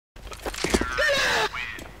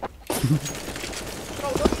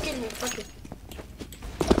Oh, don't kill me, fuck it.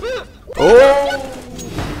 Oh!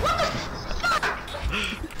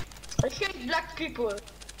 I hate black people.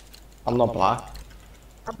 I'm not black.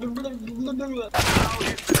 Fuck you,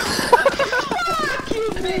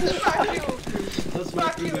 bitch! Fuck you! That's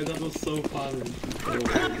Fuck my you. that was so funny.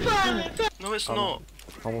 No, it's not.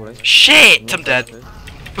 Come on, Shit! I'm dead.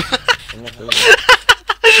 I'm not doing it.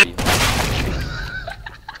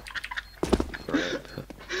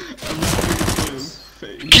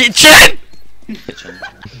 Kitchen!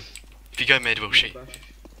 If you go mid, will she?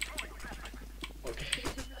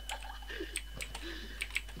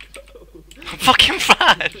 I'm fucking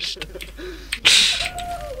flashed!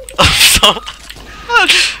 I'm sorry.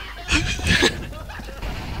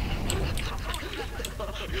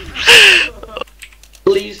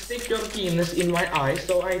 Please stick your penis in my eye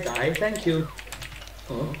so I die. Thank you.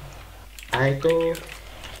 Oh. I go.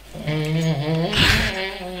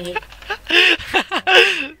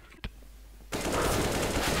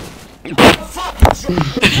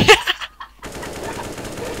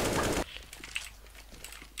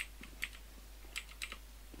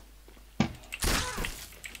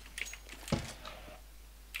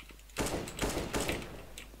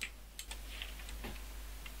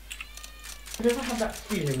 Have you ever had that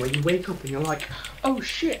feeling where you wake up and you're like, oh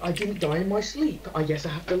shit, I didn't die in my sleep. I guess I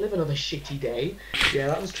have to live another shitty day. Yeah,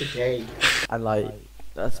 that was today. And like,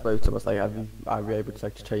 I spoke to him, I was like, are we able to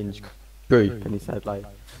like change group? And he said like,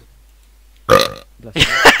 bless him.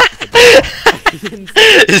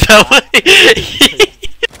 Is that what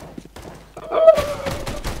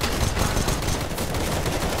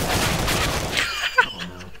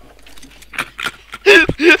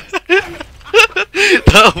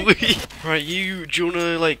that we right, do you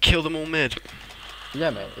wanna like kill them all mid? Yeah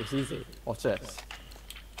mate, it's easy. Watch this.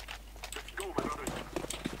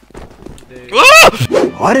 Whoa!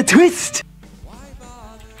 What a twist!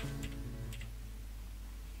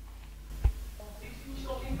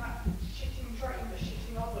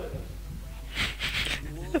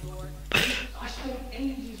 I spent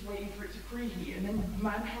ages waiting for it to preheat and then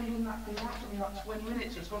manhandling that thing out for me like 20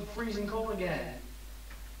 minutes so it's gone freezing cold again.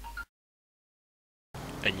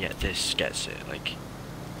 And yet this gets it, like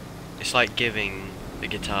it's like giving the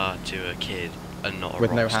guitar to a kid and not a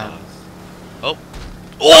With rock no star. hands. Oh!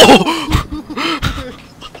 Oh!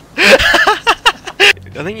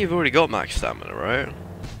 I think you've already got max stamina, right?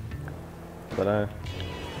 I don't know.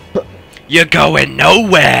 You're going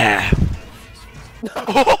nowhere!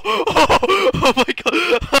 Oh my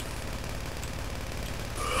god!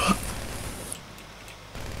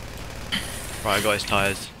 Right, I got his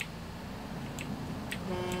tyres.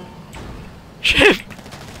 Chip!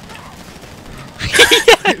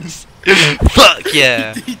 Yes! Fuck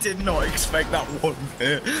yeah! He did not expect that one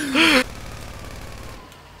bit.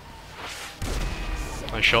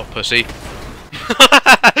 Nice shot, pussy.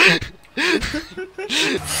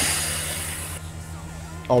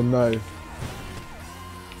 Oh no.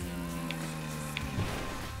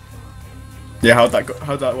 Yeah, how'd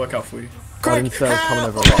that work out for you? I didn't say I was coming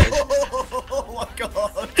over a lot. Oh my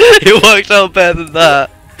god! It worked out better than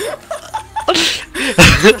that.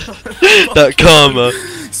 That karma.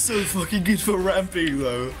 So fucking good for ramping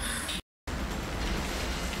though.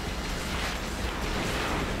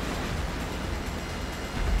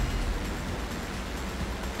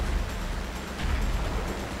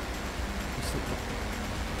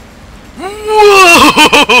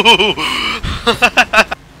 Whoa!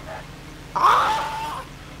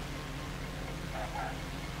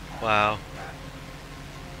 Wow.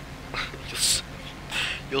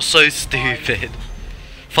 You're so stupid.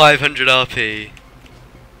 500 RP.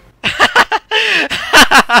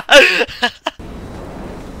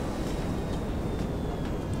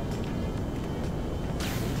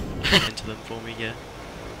 Into them for me, yeah.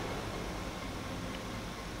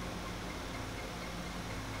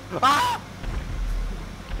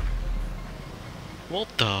 What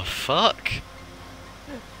the fuck?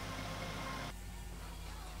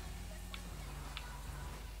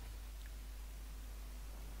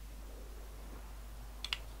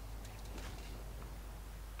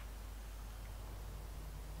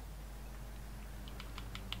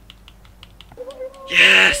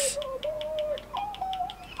 Yes!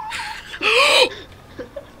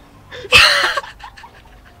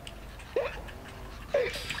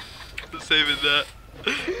 I'm saving that.